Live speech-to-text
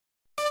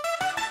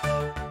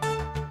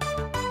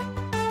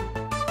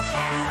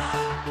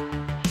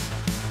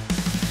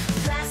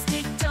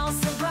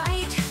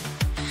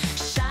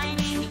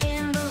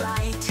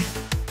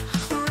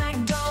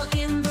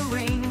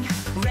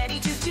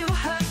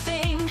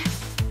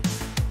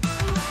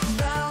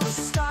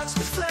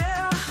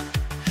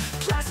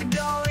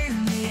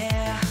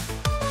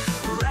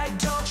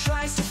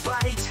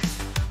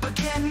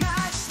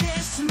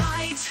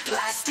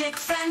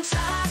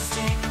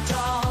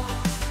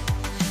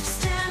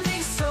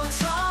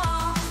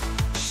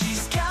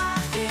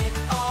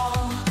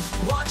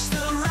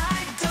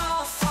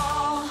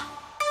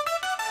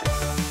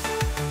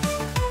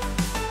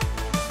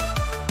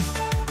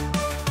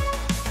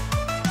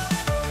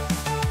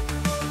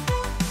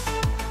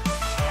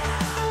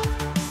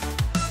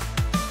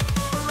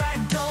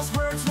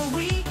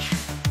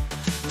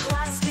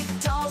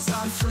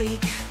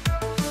fleek.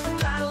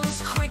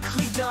 Battles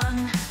quickly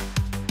done.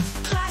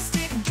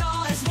 Plastic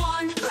doll has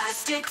won.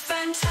 Plastic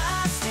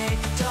fantastic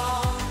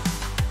doll,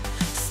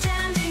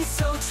 standing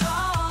so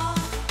tall.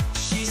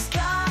 She's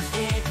got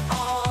it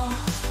all.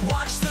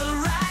 Watch the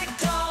rag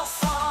doll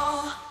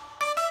fall.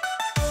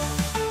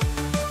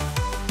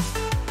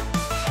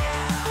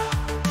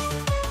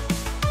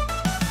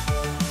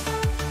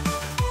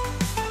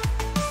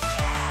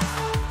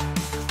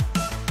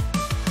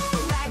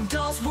 The rag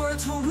doll's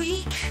words were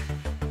weak.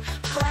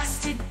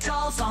 Plastic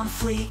dolls on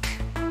fleek.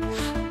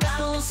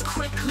 Battles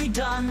quickly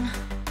done.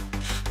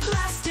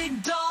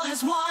 Plastic doll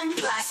has won.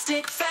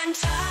 Plastic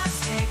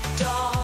fantastic doll.